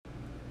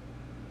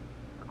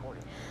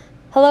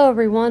Hello,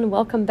 everyone.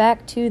 Welcome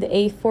back to the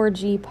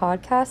A4G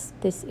podcast.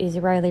 This is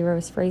Riley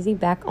Rose Frazee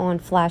back on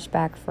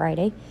Flashback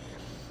Friday.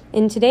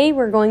 And today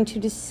we're going to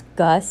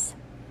discuss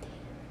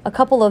a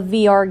couple of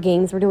VR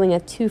games. We're doing a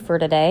twofer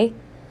today.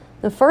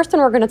 The first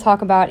one we're going to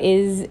talk about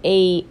is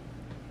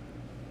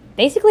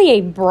basically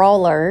a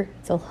brawler.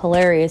 It's a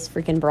hilarious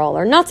freaking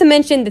brawler. Not to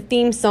mention the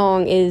theme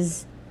song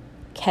is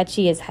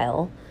catchy as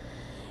hell.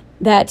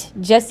 That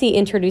Jesse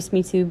introduced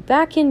me to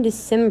back in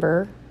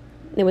December.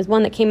 It was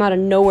one that came out of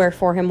nowhere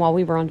for him while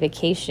we were on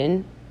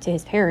vacation to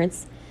his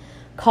parents,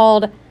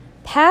 called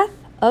Path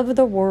of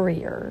the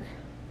Warrior.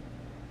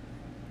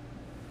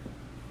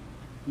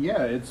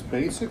 Yeah, it's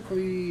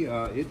basically,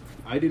 I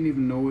didn't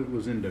even know it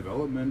was in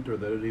development or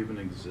that it even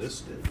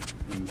existed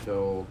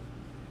until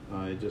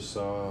I just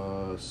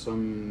saw I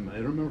don't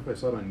remember if I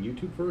saw it on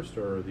YouTube first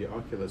or the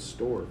Oculus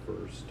Store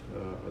first,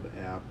 the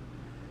app.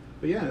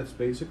 But yeah, it's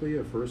basically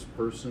a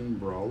first-person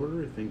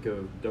brawler. Think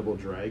of Double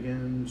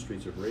Dragon,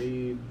 Streets of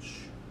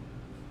Rage,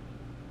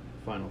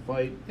 Final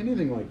Fight,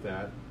 anything like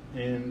that.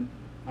 And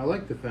I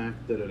like the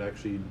fact that it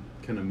actually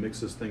kind of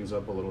mixes things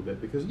up a little bit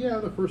because, yeah,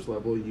 the first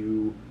level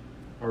you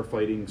are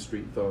fighting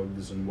street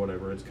thugs and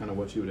whatever. It's kind of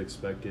what you would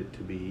expect it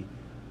to be.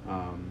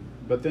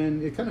 But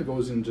then it kind of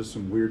goes in just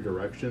some weird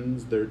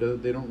directions. They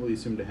don't really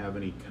seem to have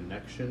any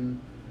connection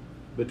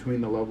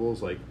between the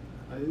levels. Like,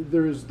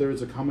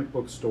 there's a comic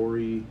book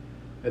story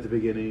at the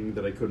beginning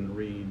that I couldn't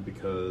read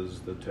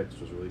because the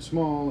text was really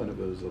small and it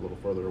was a little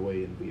further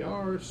away in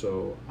VR,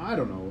 so I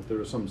don't know if there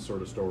was some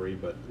sort of story,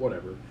 but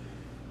whatever.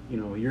 You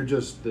know, you're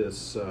just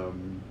this,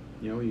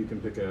 you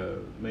can pick a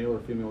male or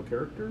female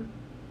character.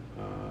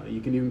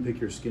 You can even pick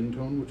your skin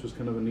tone, which is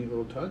kind of a neat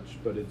little touch,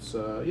 but it's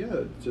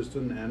just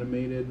an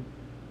animated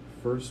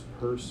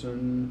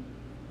first-person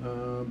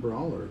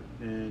brawler,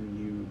 and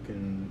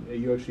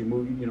you actually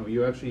move,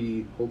 you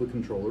actually hold the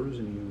controllers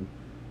and you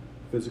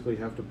physically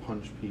have to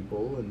punch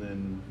people, and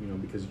then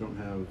because you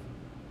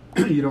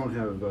don't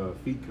have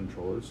feet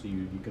controllers, so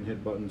you can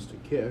hit buttons to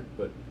kick,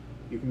 but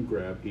you can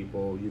grab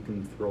people, you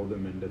can throw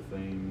them into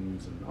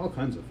things, and all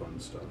kinds of fun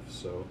stuff.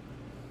 So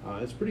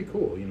it's pretty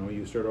cool.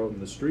 You start out in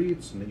the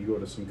streets, and then you go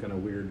to some kind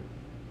of weird,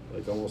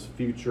 like almost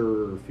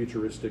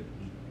futuristic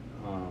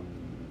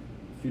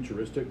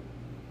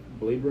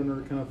Blade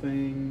Runner kind of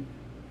thing.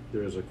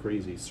 There's a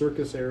crazy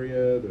circus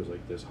area. There's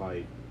like this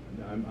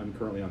I'm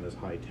currently on this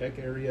high-tech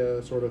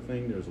area sort of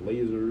thing. There's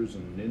lasers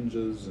and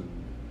ninjas and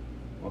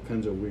all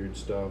kinds of weird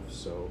stuff.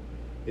 So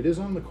it is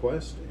on the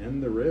Quest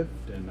and the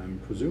Rift, and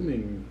I'm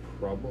presuming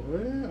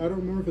probably, I don't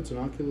remember if it's an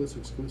Oculus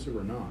exclusive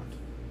or not.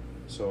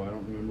 So I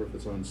don't remember if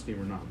it's on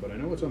Steam or not, but I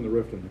know it's on the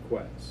Rift and the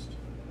Quest.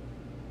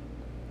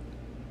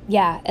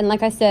 Yeah, and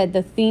like I said,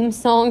 the theme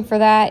song for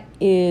that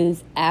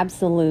is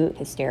absolute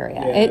hysteria.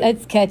 Yeah,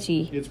 it's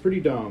catchy. It's pretty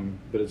dumb,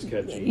 but it's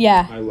catchy.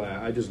 Yeah.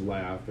 I just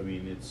laugh. I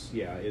mean, it's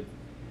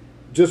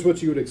just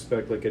what you would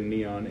expect, like a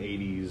neon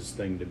 80s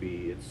thing to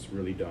be. It's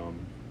really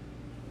dumb.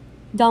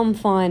 Dumb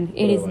fun.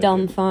 It is like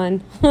dumb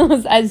fun.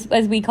 as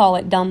we call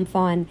it, dumb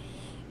fun.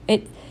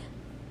 And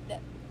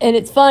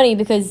it's funny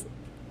because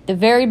the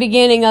very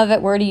beginning of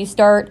it, where do you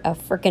start? A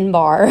frickin'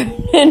 bar.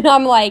 And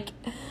I'm like,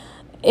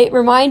 it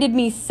reminded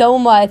me so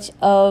much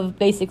of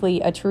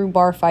basically a true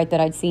bar fight that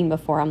I'd seen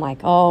before. I'm like,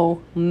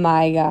 oh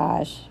my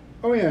gosh.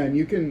 Oh yeah, and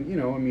you can,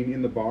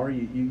 in the bar,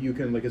 you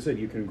can, like I said,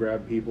 you can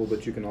grab people,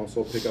 but you can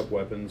also pick up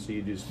weapons. So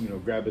you just,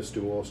 grab a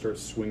stool, start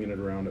swinging it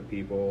around at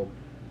people,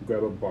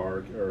 grab a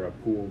bar or a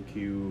pool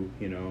cue,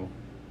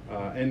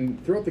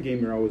 and throughout the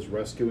game you're always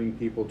rescuing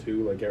people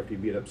too. Like after you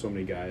beat up so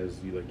many guys,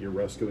 you're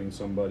rescuing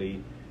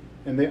somebody,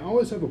 and they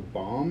always have a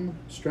bomb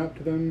strapped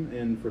to them.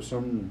 And for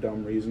some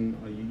dumb reason,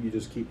 you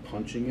just keep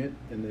punching it,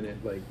 and then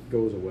it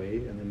goes away,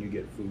 and then you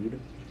get food.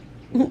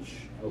 Which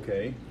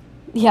okay.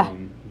 Yeah.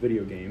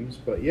 Video games.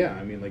 But yeah,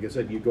 I mean, like I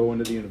said, you go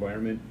into the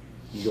environment,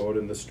 you go out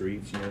in the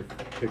streets, and you're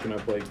picking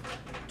up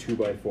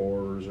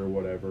 2x4s or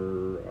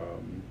whatever.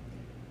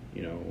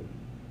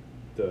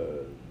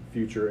 The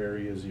future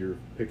areas, you're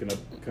picking up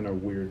kind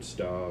of weird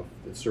stuff.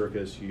 The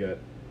circus, you're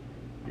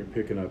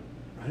picking up,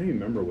 I don't even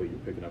remember what you're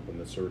picking up in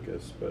the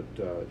circus, but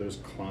there's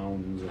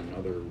clowns and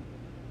other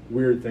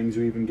weird things.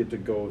 You even get to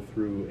go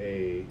through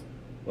a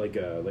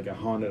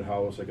haunted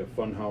house, like a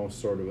fun house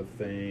sort of a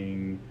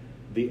thing.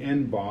 The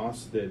end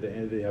boss,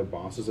 they have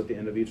bosses at the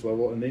end of each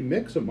level, and they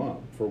mix them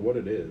up for what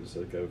it is,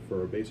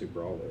 for a basic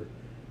brawler.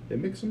 They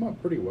mix them up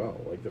pretty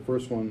well. Like the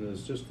first one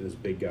is just this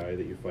big guy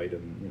that you fight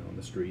in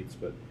the streets,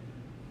 but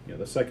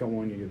the second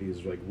one you get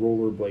these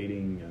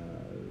rollerblading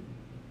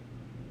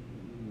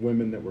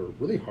women that were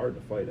really hard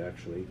to fight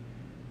actually.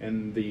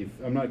 And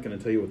I'm not going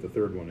to tell you what the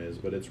third one is,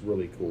 but it's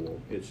really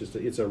cool. It's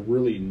a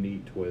really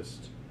neat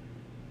twist,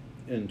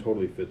 and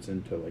totally fits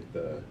into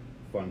the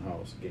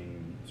funhouse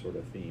game sort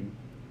of theme.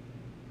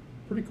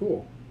 Pretty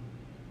cool.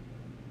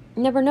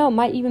 Never know.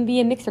 Might even be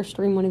a mixer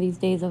stream one of these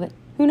days of it.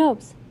 Who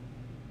knows?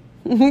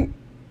 Yeah,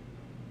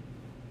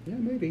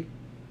 maybe.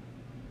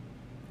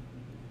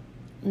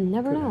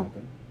 Never know.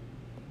 Happen.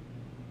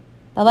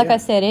 But like I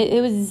said,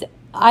 it was.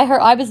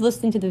 I was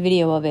listening to the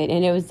video of it,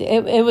 and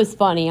it was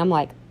funny. I'm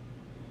like,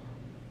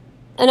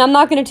 And I'm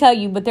not going to tell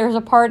you, but there's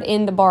a part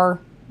in the bar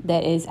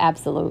that is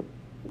absolute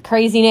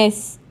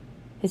craziness,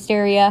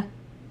 hysteria.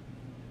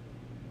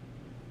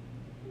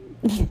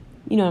 You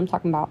know what I'm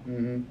talking about.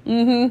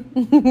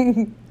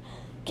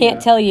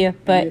 Can't tell you,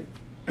 but...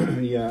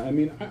 Yeah, I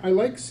mean, I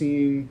like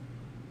seeing,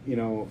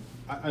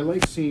 I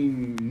like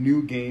seeing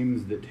new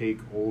games that take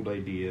old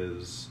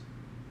ideas,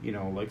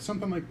 like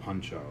something like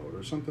Punch-Out,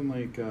 or something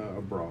like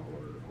a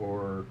Brawler,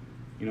 or,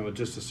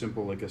 just a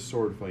simple, like a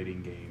sword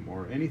fighting game,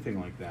 or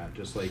anything like that.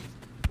 Just like,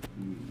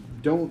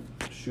 don't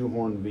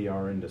shoehorn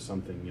VR into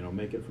something,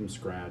 make it from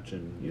scratch.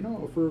 And,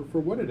 for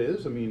what it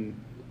is, I mean,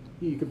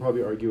 you could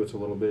probably argue it's a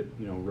little bit,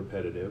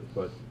 repetitive,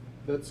 but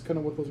that's kind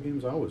of what those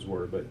games always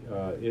were. But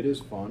it is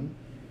fun.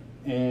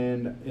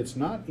 And it's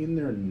not in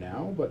there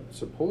now, but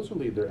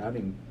supposedly they're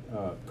adding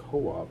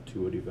co-op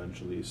to it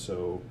eventually.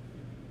 So,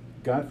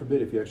 God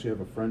forbid if you actually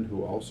have a friend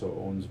who also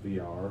owns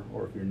VR,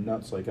 or if you're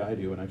nuts like I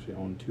do and actually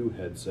own 2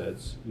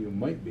 headsets, you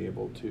might be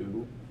able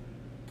to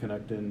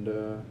connect and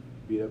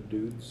beat up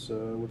dudes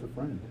with a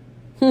friend.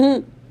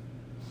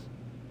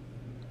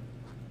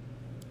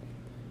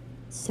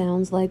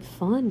 Sounds like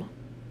fun.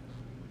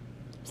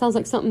 Sounds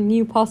like something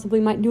you possibly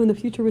might do in the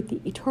future with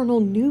the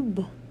Eternal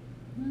Noob.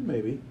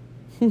 Maybe.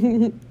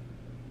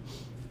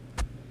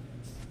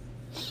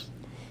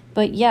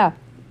 But yeah,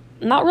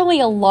 not really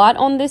a lot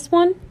on this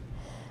one,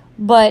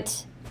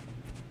 but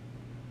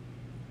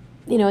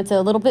it's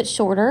a little bit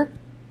shorter.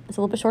 It's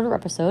a little bit shorter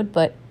episode,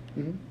 but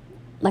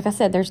like I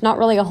said, there's not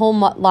really a whole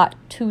lot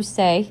to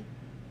say.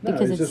 No,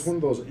 it's just one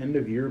of those end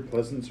of year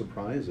pleasant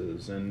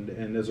surprises, and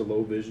as a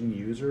low vision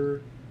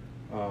user,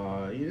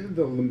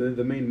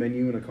 the main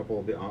menu and a couple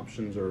of the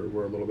options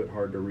were a little bit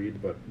hard to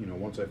read, but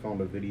once I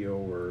found a video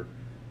or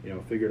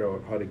figured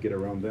out how to get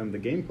around them. The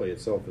gameplay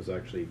itself is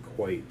actually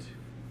quite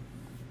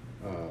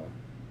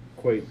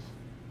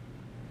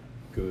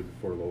good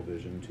for low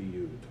vision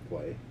to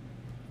play.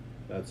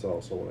 That's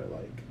also what I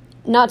like.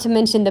 Not to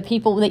mention the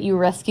people that you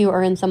rescue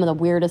are in some of the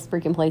weirdest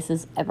freaking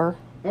places ever.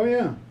 Oh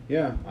yeah.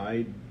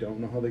 I don't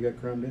know how they got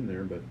crammed in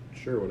there, but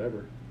sure,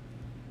 whatever.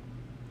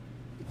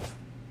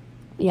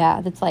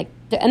 Yeah, that's like,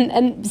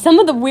 and some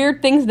of the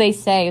weird things they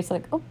say, it's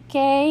like,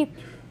 okay.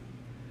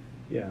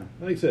 Yeah,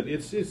 like I said,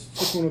 it's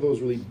just one of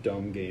those really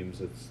dumb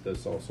games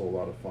that's also a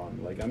lot of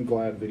fun. Like, I'm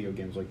glad video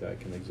games like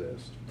that can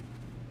exist.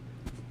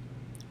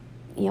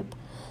 Yep.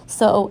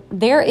 So,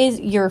 there is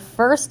your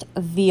first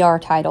VR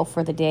title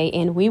for the day,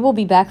 and we will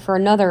be back for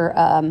another,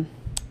 I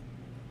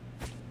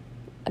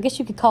guess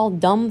you could call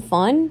dumb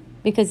fun,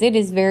 because it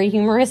is very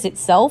humorous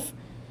itself.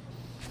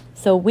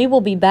 So, we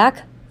will be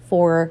back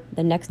for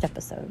the next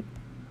episode.